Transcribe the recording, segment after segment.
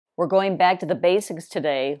We're going back to the basics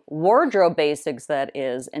today, wardrobe basics that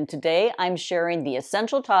is, and today I'm sharing the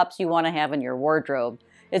essential tops you want to have in your wardrobe.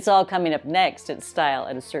 It's all coming up next at Style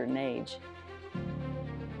at a Certain Age.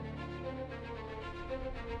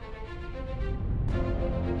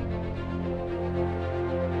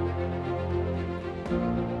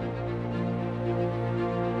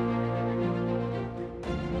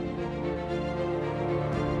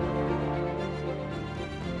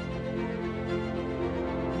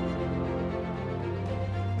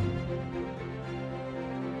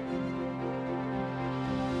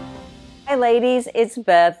 Hi ladies, it's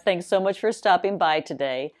Beth. Thanks so much for stopping by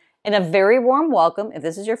today. And a very warm welcome if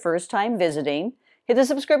this is your first time visiting. Hit the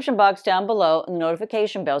subscription box down below and the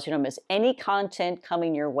notification bell so you don't miss any content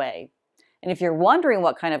coming your way. And if you're wondering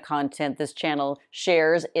what kind of content this channel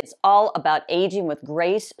shares, it's all about aging with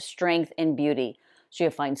grace, strength, and beauty. So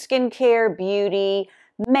you'll find skincare, beauty,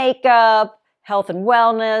 makeup, health and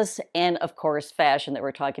wellness, and of course, fashion that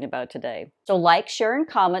we're talking about today. So like, share, and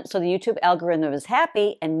comment so the YouTube algorithm is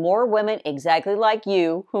happy and more women exactly like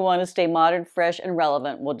you who want to stay modern, fresh, and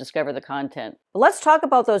relevant will discover the content. But let's talk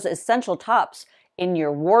about those essential tops in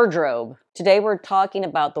your wardrobe. Today we're talking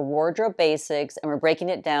about the wardrobe basics and we're breaking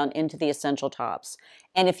it down into the essential tops.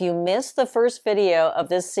 And if you missed the first video of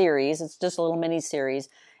this series, it's just a little mini series,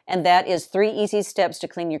 and that is 3 easy steps to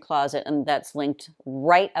clean your closet, and that's linked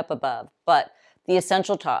right up above. But the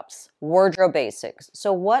essential tops, wardrobe basics.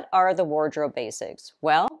 So what are the wardrobe basics?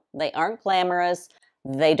 Well, they aren't glamorous.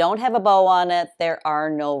 They don't have a bow on it. There are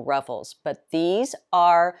no ruffles. But these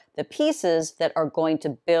are the pieces that are going to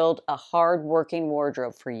build a hard-working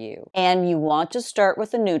wardrobe for you. And you want to start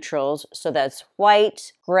with the neutrals. So that's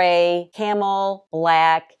white, gray, camel,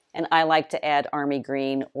 black, and I like to add army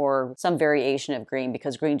green or some variation of green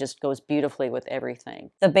because green just goes beautifully with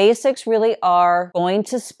everything. The basics really are going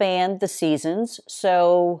to span the seasons.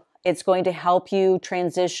 So it's going to help you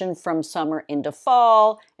transition from summer into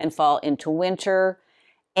fall and fall into winter.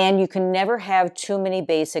 And you can never have too many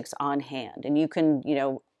basics on hand. And you can,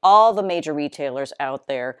 all the major retailers out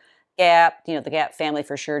there, Gap, the Gap family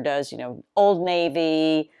for sure does, Old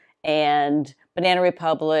Navy and Banana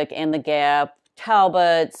Republic and the Gap,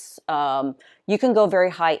 Talbots. You can go very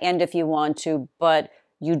high end if you want to, but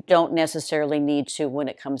you don't necessarily need to when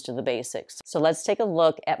it comes to the basics. So let's take a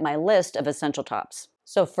look at my list of essential tops.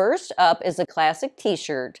 So first up is a classic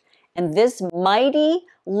t-shirt. And this mighty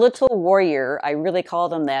little warrior, I really call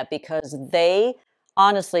them that because they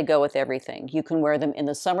honestly go with everything. You can wear them in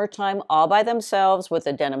the summertime all by themselves with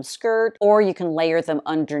a denim skirt, or you can layer them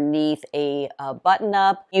underneath a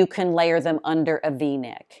button-up. You can layer them under a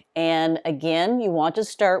V-neck. And again, you want to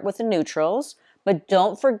start with the neutrals, but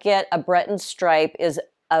don't forget a Breton stripe is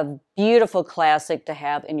a beautiful classic to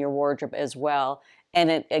have in your wardrobe as well. And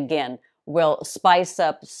it, again, will spice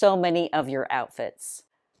up so many of your outfits.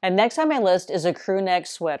 And next on my list is a crew neck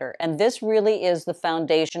sweater. And this really is the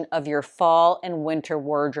foundation of your fall and winter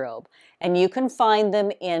wardrobe. And you can find them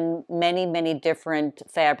in many, many different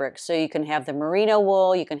fabrics. So you can have the merino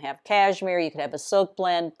wool, you can have cashmere, you can have a silk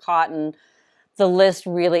blend, cotton. The list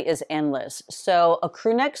really is endless. So a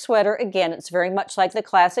crew neck sweater, again, it's very much like the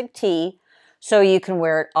classic tee. So you can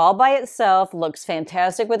wear it all by itself, looks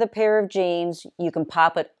fantastic with a pair of jeans. You can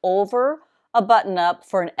pop it over a button up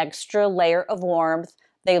for an extra layer of warmth.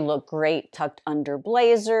 They look great tucked under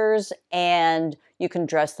blazers, and you can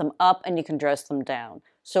dress them up and you can dress them down.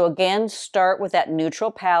 So again, start with that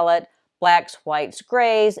neutral palette, blacks, whites,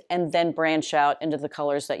 grays, and then branch out into the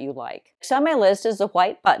colors that you like. Next on my list is the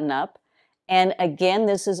white button-up. And again,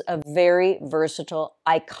 this is a very versatile,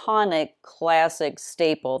 iconic, classic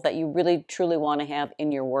staple that you really, truly want to have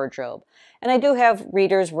in your wardrobe. And I do have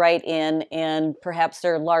readers write in, and perhaps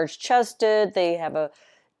they're large-chested, they have a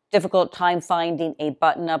difficult time finding a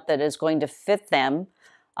button-up that is going to fit them.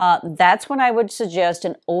 That's when I would suggest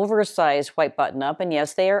an oversized white button-up. And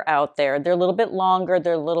yes, they are out there. They're a little bit longer.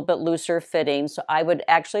 They're a little bit looser fitting. So I would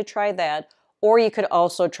actually try that. Or you could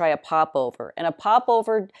also try a popover. And a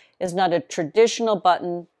popover is not a traditional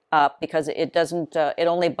button-up because it doesn't, it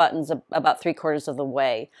only buttons about 3/4 of the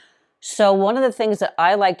way. So one of the things that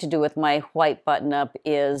I like to do with my white button-up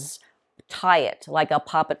is tie it. Like I'll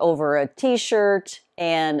pop it over a t-shirt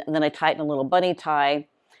and then I tie it in a little bunny tie.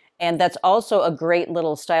 And that's also a great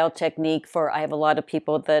little style technique for, I have a lot of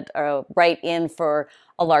people that write in for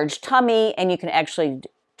a large tummy, and you can actually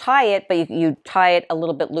tie it, but you tie it a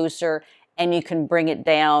little bit looser and you can bring it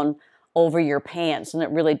down over your pants. And it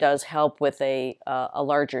really does help with a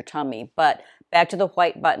larger tummy. But back to the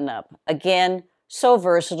white button up. Again, so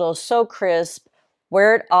versatile, so crisp.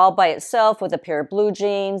 Wear it all by itself with a pair of blue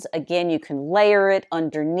jeans. Again, you can layer it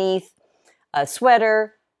underneath a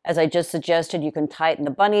sweater, As I just suggested, you can tighten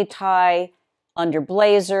the bunny tie, under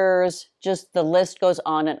blazers, just the list goes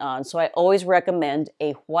on and on. So I always recommend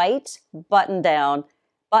a white button down,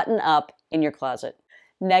 button up in your closet.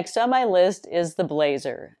 Next on my list is the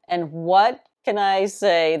blazer. And what can I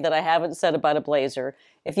say that I haven't said about a blazer?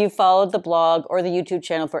 If you followed the blog or the YouTube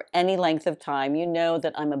channel for any length of time, you know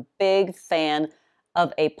that I'm a big fan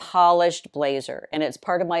of a polished blazer. And it's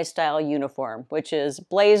part of my style uniform, which is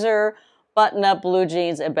blazer, button-up blue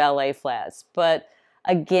jeans, and ballet flats. But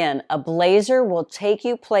again, a blazer will take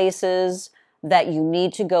you places that you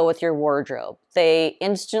need to go with your wardrobe. They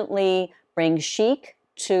instantly bring chic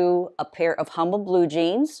to a pair of humble blue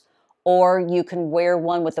jeans, or you can wear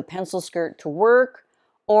one with a pencil skirt to work,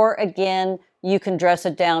 or again, you can dress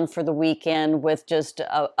it down for the weekend with just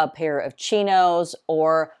a pair of chinos,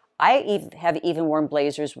 or I have even worn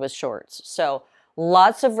blazers with shorts. So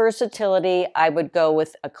lots of versatility. I would go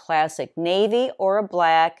with a classic navy or a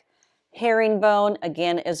black. Herringbone,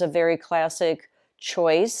 again, is a very classic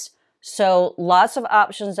choice. So lots of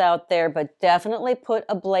options out there, but definitely put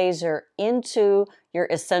a blazer into your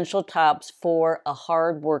essential tops for a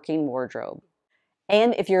hard-working wardrobe.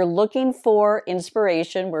 And if you're looking for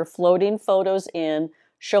inspiration, we're floating photos in,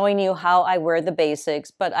 showing you how I wear the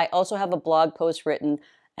basics, but I also have a blog post written,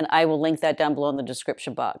 and I will link that down below in the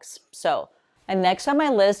description box. And next on my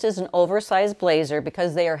list is an oversized blazer,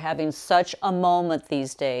 because they are having such a moment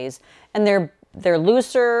these days, and they're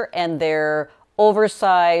looser and they're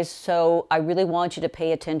oversized, so I really want you to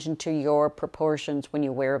pay attention to your proportions when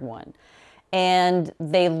you wear one. And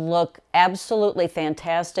they look absolutely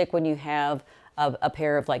fantastic when you have a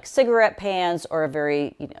pair of like cigarette pants, or a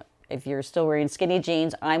very, if you're still wearing skinny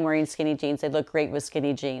jeans, I'm wearing skinny jeans, they look great with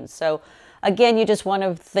skinny jeans. So again, you just want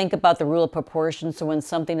to think about the rule of proportion. So when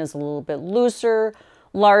something is a little bit looser,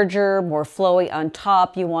 larger, more flowy on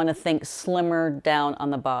top, you want to think slimmer down on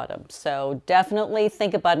the bottom. So definitely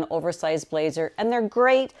think about an oversized blazer, and they're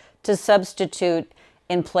great to substitute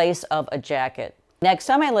in place of a jacket. Next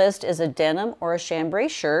on my list is a denim or a chambray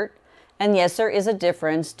shirt. And yes, there is a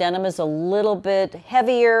difference. Denim is a little bit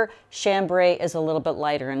heavier, chambray is a little bit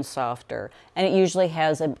lighter and softer. And it usually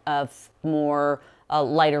has a more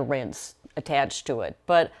lighter rinse attached to it.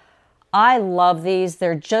 But I love these.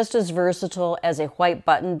 They're just as versatile as a white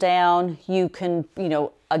button down. You can,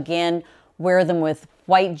 again, wear them with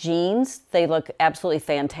white jeans. They look absolutely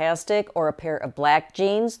fantastic, or a pair of black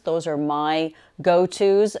jeans. Those are my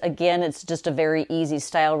go-tos. Again, it's just a very easy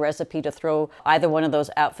style recipe to throw either one of those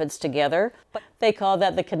outfits together. But they call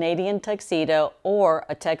that the Canadian tuxedo or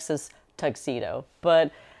a Texas tuxedo.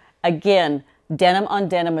 But again, denim on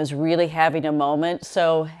denim is really having a moment.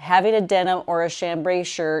 So having a denim or a chambray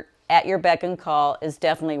shirt at your beck and call is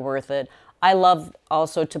definitely worth it. I love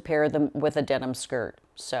also to pair them with a denim skirt.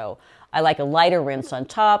 So I like a lighter rinse on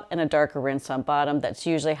top and a darker rinse on bottom. That's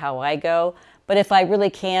usually how I go. But if I really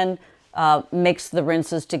can mix the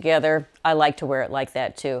rinses together, I like to wear it like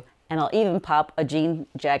that too. And I'll even pop a jean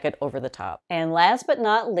jacket over the top. And last but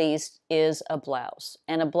not least is a blouse.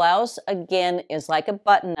 And a blouse, again, is like a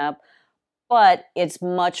button-up, but it's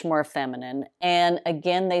much more feminine. And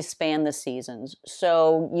again, they span the seasons.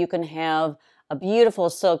 So you can have a beautiful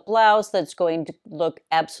silk blouse that's going to look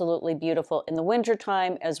absolutely beautiful in the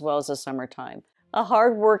wintertime as well as the summertime. A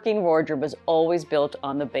hard-working wardrobe is always built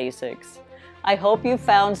on the basics. I hope you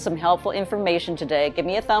found some helpful information today. Give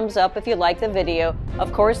me a thumbs up if you liked the video.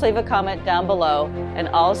 Of course, leave a comment down below, and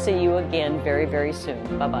I'll see you again very, very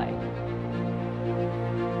soon. Bye-bye.